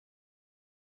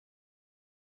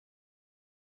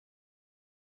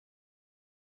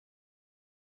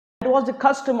It was the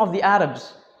custom of the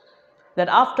Arabs that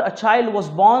after a child was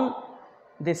born,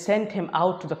 they sent him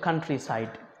out to the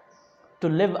countryside to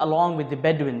live along with the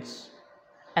Bedouins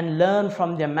and learn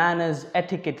from their manners,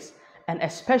 etiquettes, and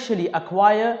especially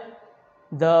acquire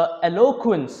the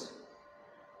eloquence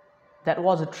that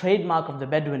was a trademark of the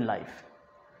Bedouin life.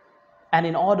 And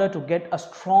in order to get a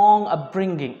strong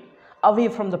upbringing away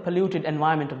from the polluted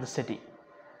environment of the city.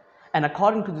 And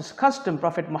according to this custom,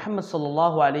 Prophet Muhammad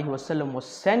ﷺ was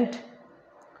sent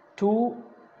to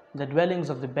the dwellings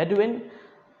of the Bedouin,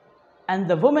 and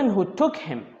the woman who took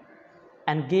him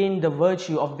and gained the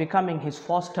virtue of becoming his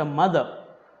foster mother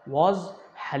was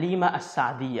Halima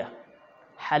as-Sa'diyah.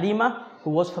 Halima,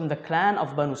 who was from the clan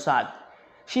of Banu Sa'd.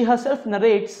 She herself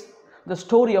narrates the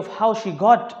story of how she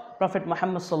got Prophet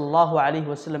Muhammad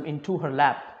ﷺ into her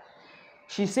lap.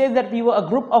 She says that we were a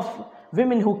group of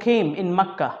women who came in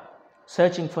Makkah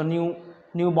searching for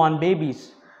newborn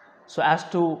babies, so as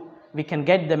to we can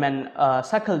get them and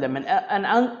suckle them and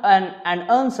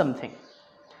earn something.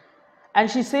 And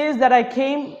she says that I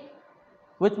came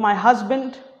with my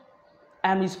husband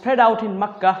and we spread out in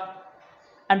Makkah,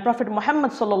 and Prophet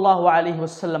Muhammad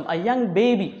ﷺ, a young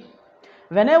baby,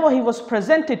 whenever he was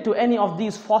presented to any of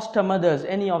these foster mothers,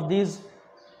 any of these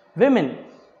women,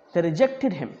 they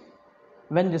rejected him.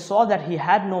 When they saw that he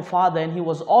had no father and he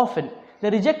was orphan, they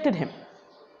rejected him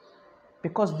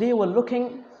because they were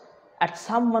looking at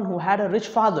someone who had a rich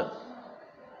father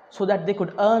so that they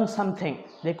could earn something,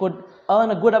 they could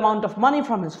earn a good amount of money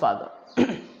from his father.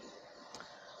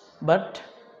 But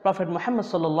Prophet Muhammad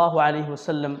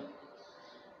ﷺ,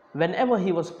 whenever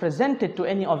he was presented to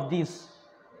any of these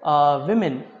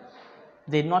women,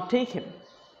 they did not take him.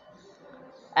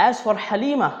 As for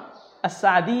Halima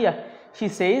as-Sa'diyah, she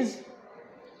says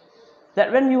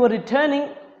that when we were returning,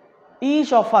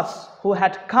 each of us who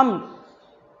had come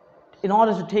in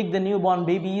order to take the newborn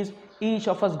babies, each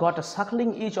of us got a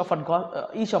suckling, each of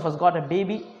us got a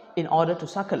baby in order to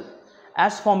suckle.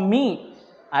 As for me,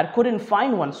 I couldn't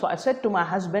find one, so I said to my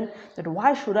husband that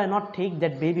why should I not take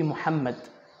that baby Muhammad,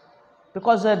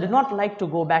 because I did not like to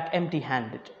go back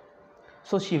empty-handed.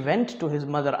 So she went to his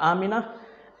mother Amina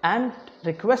and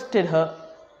requested her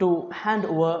to hand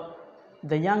over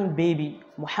the young baby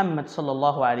Muhammad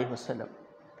ﷺ.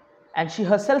 And she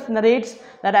herself narrates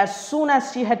that as soon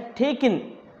as she had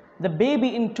taken the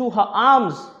baby into her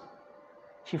arms,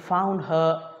 she found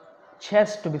her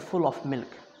chest to be full of milk.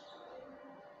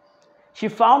 She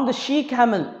found the she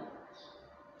camel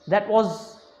that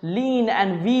was lean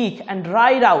and weak and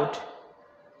dried out.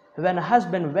 When her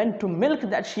husband went to milk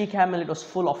that she camel, it was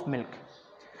full of milk.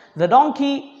 The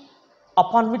donkey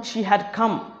upon which she had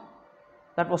come,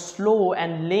 that was slow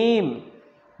and lame,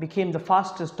 became the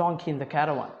fastest donkey in the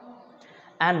caravan.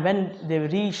 And when they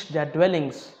reached their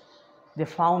dwellings, they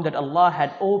found that Allah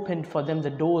had opened for them the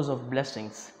doors of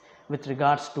blessings with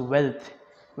regards to wealth,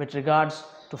 with regards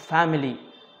to family,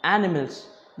 animals.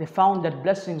 They found that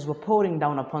blessings were pouring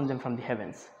down upon them from the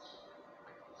heavens.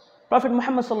 Prophet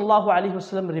Muhammad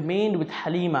ﷺ remained with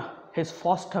Halima, his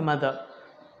foster mother,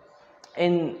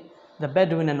 in the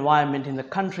Bedouin environment, in the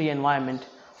country environment,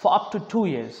 for up to 2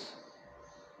 years.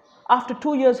 After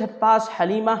 2 years had passed,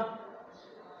 Halima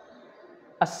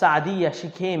as-Sa'diyah, she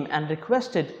came and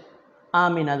requested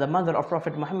Amina, the mother of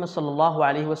Prophet Muhammad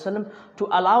ﷺ, to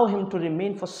allow him to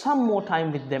remain for some more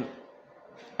time with them.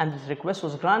 And this request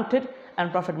was granted,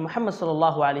 and Prophet Muhammad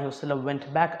ﷺ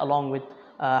went back along with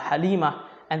Halima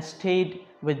and stayed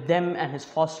with them and his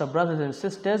foster brothers and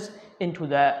sisters into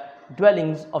the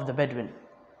dwellings of the Bedouin.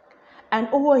 And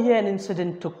over here an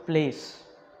incident took place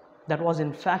that was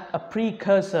in fact a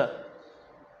precursor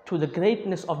to the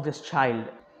greatness of this child.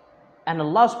 And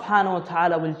Allah subhanahu wa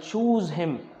ta'ala will choose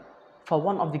him for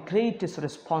one of the greatest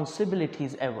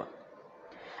responsibilities ever.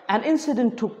 An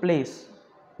incident took place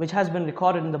which has been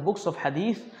recorded in the books of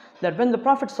hadith, that when the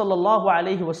Prophet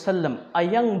ﷺ, a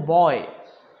young boy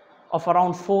of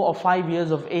around 4 or 5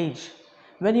 years of age,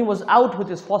 when he was out with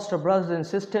his foster brothers and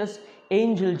sisters,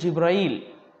 Angel Jibreel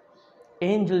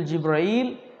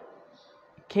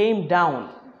came down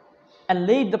and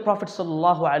laid the Prophet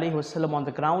ﷺ on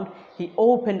the ground. He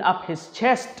opened up his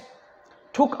chest,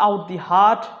 took out the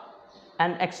heart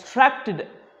and extracted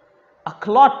a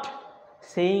clot,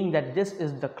 saying that this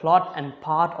is the clot and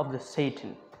part of the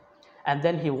Satan. And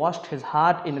then he washed his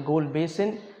heart in a gold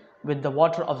basin with the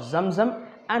water of Zamzam,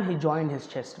 and he joined his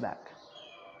chest back.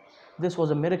 This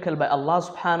was a miracle by Allah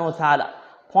subhanahu wa ta'ala,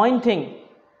 pointing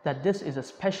that this is a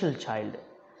special child,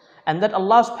 and that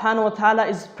Allah subhanahu wa ta'ala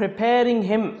is preparing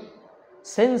him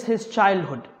since his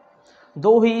childhood.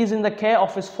 Though he is in the care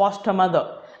of his foster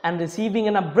mother and receiving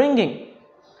an upbringing,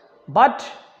 but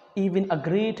even a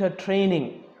greater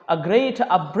training, a greater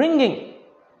upbringing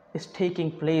is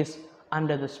taking place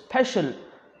under the special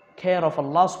care of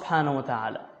Allah subhanahu wa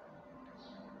ta'ala.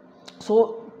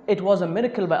 So it was a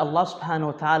miracle by Allah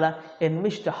subhanahu wa ta'ala in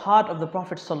which the heart of the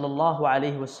Prophet sallallahu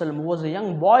alaihi wasallam, who was a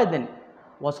young boy then,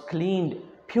 was cleaned,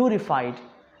 purified,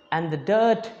 and the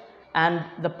dirt and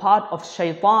the part of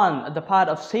shaitan, the part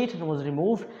of Satan was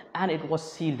removed, and it was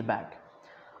sealed back.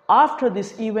 After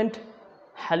this event,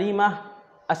 Halima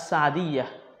as-Sa'diyah,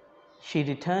 she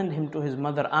returned him to his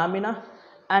mother Amina,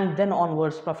 and then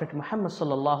onwards Prophet Muhammad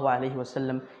sallallahu alaihi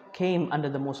wasallam came under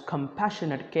the most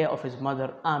compassionate care of his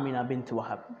mother Amina bint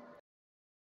Wahab.